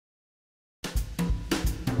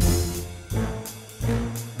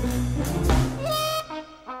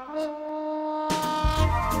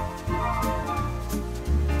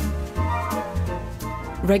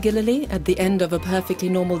Regularly, at the end of a perfectly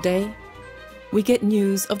normal day, we get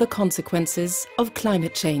news of the consequences of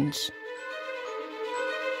climate change.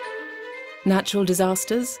 Natural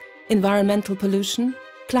disasters, environmental pollution,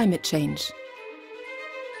 climate change.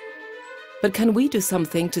 But can we do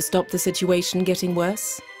something to stop the situation getting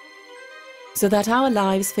worse? So that our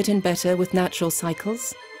lives fit in better with natural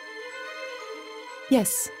cycles?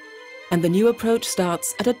 Yes, and the new approach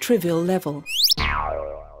starts at a trivial level.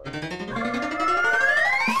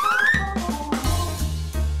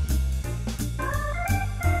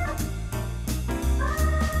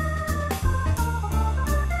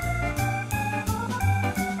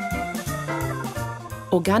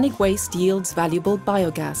 Organic waste yields valuable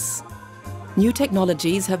biogas. New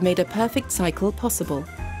technologies have made a perfect cycle possible.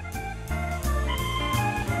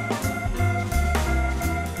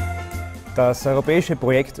 The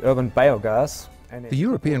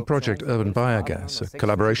European project Urban Biogas, a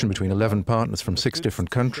collaboration between 11 partners from 6 different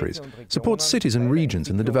countries, supports cities and regions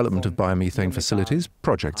in the development of biomethane facilities,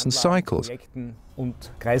 projects and cycles.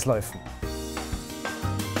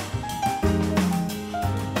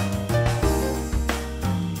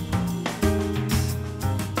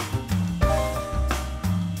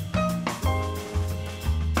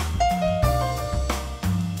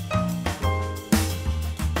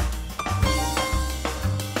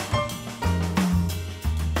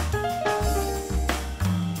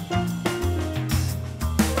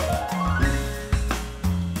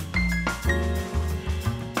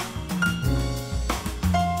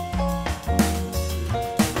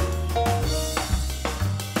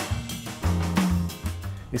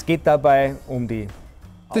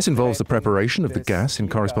 This involves the preparation of the gas in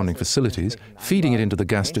corresponding facilities, feeding it into the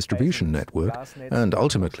gas distribution network, and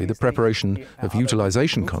ultimately the preparation of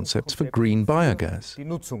utilization concepts for green biogas.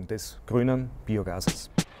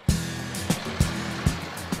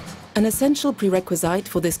 An essential prerequisite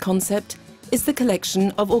for this concept is the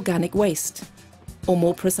collection of organic waste, or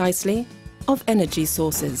more precisely, of energy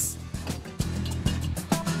sources.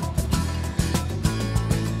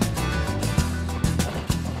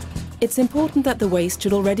 It's important that the waste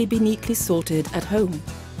should already be neatly sorted at home.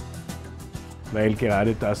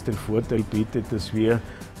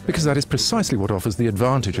 Because that is precisely what offers the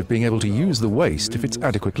advantage of being able to use the waste if it's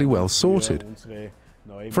adequately well sorted.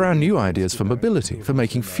 For our new ideas for mobility, for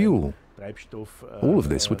making fuel, all of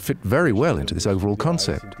this would fit very well into this overall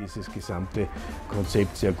concept.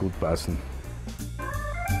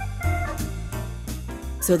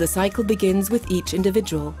 So the cycle begins with each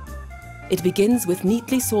individual. It begins with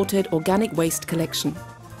neatly sorted organic waste collection.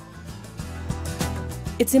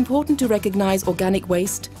 It's important to recognize organic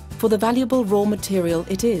waste for the valuable raw material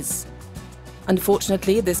it is.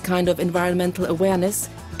 Unfortunately, this kind of environmental awareness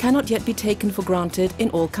cannot yet be taken for granted in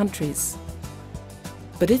all countries.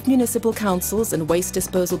 But if municipal councils and waste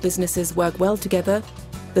disposal businesses work well together,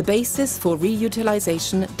 the basis for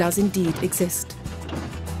reutilization does indeed exist.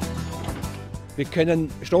 Wir können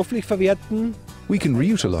stofflich verwerten. We can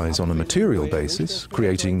reutilize on a material basis,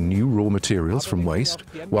 creating new raw materials from waste,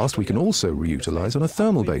 whilst we can also reutilize on a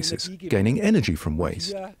thermal basis, gaining energy from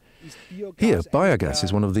waste. Here, biogas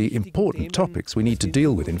is one of the important topics we need to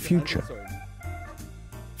deal with in future.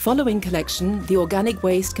 Following collection, the organic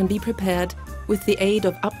waste can be prepared with the aid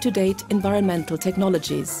of up-to-date environmental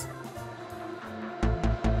technologies.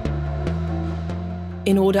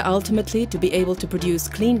 In order ultimately to be able to produce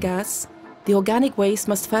clean gas, the organic waste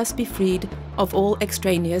must first be freed of all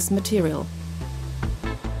extraneous material.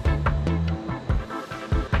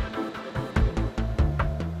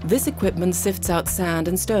 This equipment sifts out sand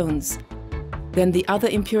and stones. Then the other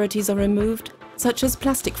impurities are removed, such as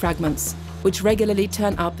plastic fragments, which regularly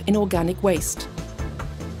turn up in organic waste.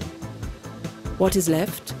 What is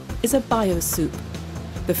left is a biosoup,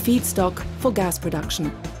 the feedstock for gas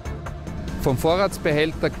production. Vom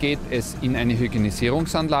Vorratsbehälter geht es in eine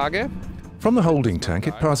Hygienisierungsanlage. From the holding tank,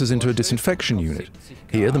 it passes into a disinfection unit.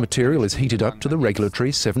 Here, the material is heated up to the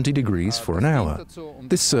regulatory 70 degrees for an hour.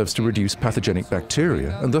 This serves to reduce pathogenic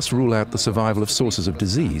bacteria and thus rule out the survival of sources of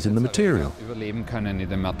disease in the material.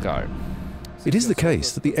 It is the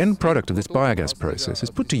case that the end product of this biogas process is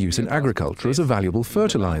put to use in agriculture as a valuable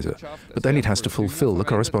fertilizer, but then it has to fulfill the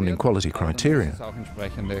corresponding quality criteria.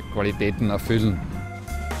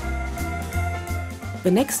 The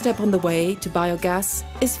next step on the way to biogas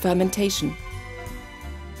is fermentation.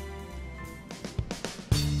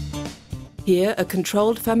 Here, a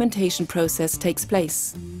controlled fermentation process takes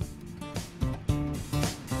place.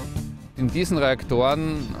 In diesen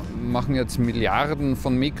Reaktoren machen jetzt Milliarden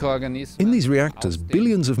von Mikroorganismen. In these reactors,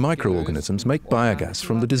 billions of microorganisms make biogas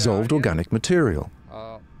from the dissolved organic material.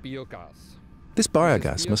 Biogas. This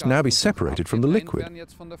biogas must now be separated from the liquid.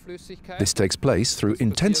 This takes place through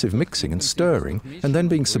intensive mixing and stirring, and then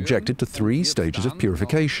being subjected to 3 stages of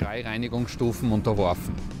purification.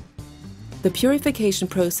 The purification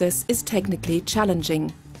process is technically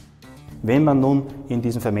challenging. Wenn man nun in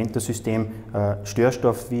diesem Fermentersystem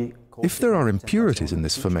Störstoff wie If there are impurities in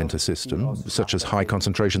this fermenter system, such as high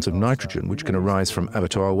concentrations of nitrogen which can arise from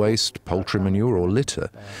abattoir waste, poultry manure or litter,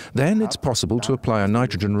 then it's possible to apply a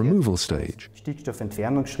nitrogen removal stage.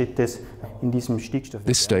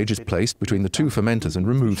 This stage is placed between the 2 fermenters and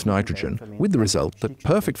removes nitrogen, with the result that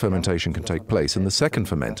perfect fermentation can take place in the second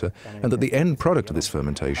fermenter and that the end product of this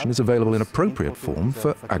fermentation is available in appropriate form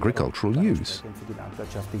for agricultural use.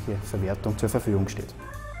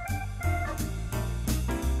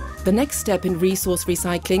 The next step in resource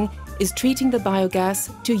recycling is treating the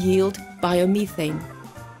biogas to yield biomethane.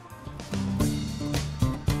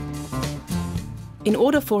 In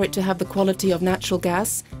order for it to have the quality of natural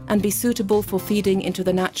gas and be suitable for feeding into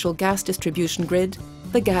the natural gas distribution grid,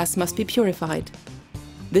 the gas must be purified.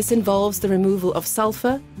 This involves the removal of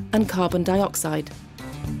sulfur and carbon dioxide.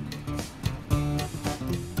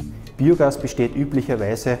 Biogas besteht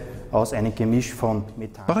üblicherweise aus einem Gemisch von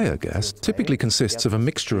Methan. Biogas typically consists of a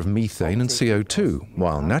mixture of methane and CO2,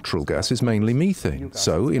 while natural gas is mainly methane.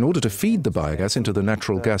 So, in order to feed the biogas into the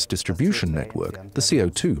natural gas distribution network, the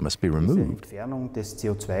CO2 must be removed.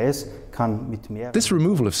 This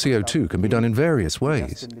removal of CO2 can be done in various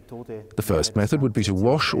ways. The first method would be to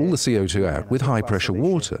wash all the CO2 out with high-pressure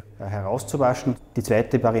water.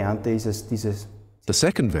 The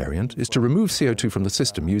second variant is to remove CO2 from the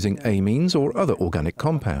system using amines or other organic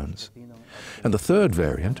compounds. And the third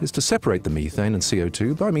variant is to separate the methane and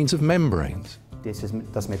CO2 by means of membranes.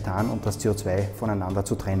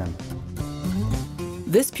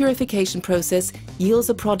 This purification process yields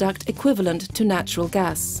a product equivalent to natural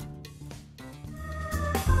gas.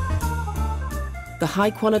 The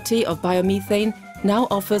high quality of biomethane now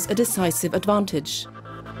offers a decisive advantage.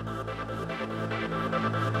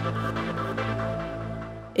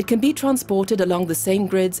 It can be transported along the same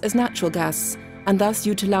grids as natural gas and thus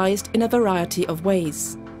utilized in a variety of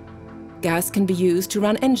ways. Gas can be used to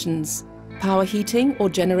run engines, power heating or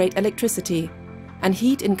generate electricity, and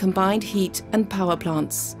heat in combined heat and power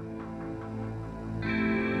plants.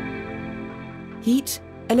 Heat,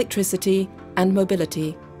 electricity, and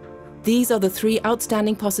mobility. These are the 3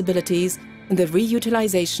 outstanding possibilities in the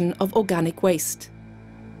reutilization of organic waste.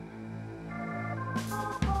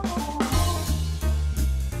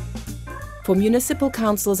 For municipal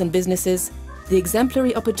councils and businesses, the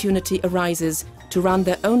exemplary opportunity arises to run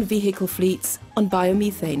their own vehicle fleets on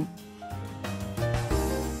biomethane.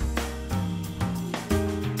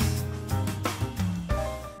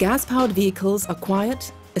 Gas-powered vehicles are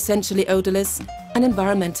quiet, essentially odorless, and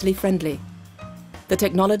environmentally friendly. The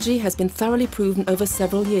technology has been thoroughly proven over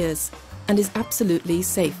several years and is absolutely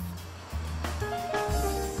safe.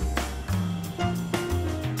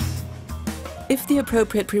 If the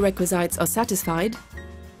appropriate prerequisites are satisfied,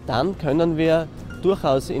 dann können wir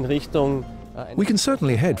durchaus in Richtung we can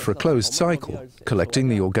certainly head for a closed cycle, collecting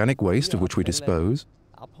the organic waste of which we dispose,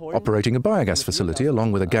 operating a biogas facility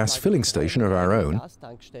along with a gas filling station of our own,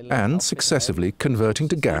 and successively converting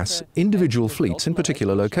to gas individual fleets in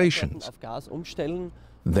particular locations.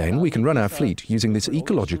 Then we can run our fleet using this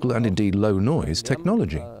ecological and indeed low-noise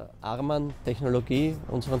technology.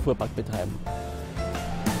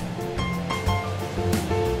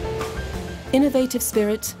 Innovative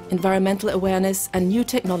spirit, environmental awareness, and new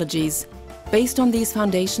technologies. Based on these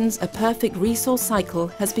foundations, a perfect resource cycle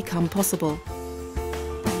has become possible.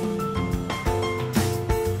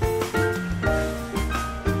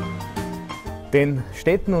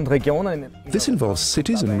 This involves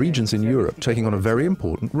cities and regions in Europe taking on a very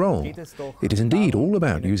important role. It is indeed all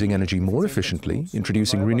about using energy more efficiently,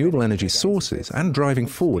 introducing renewable energy sources, and driving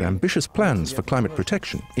forward ambitious plans for climate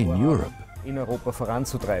protection in Europe.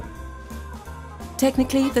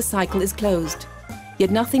 Technically, the cycle is closed,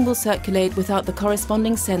 yet nothing will circulate without the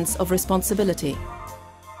corresponding sense of responsibility.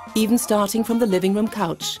 Even starting from the living room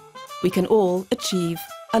couch, we can all achieve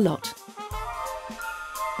a lot.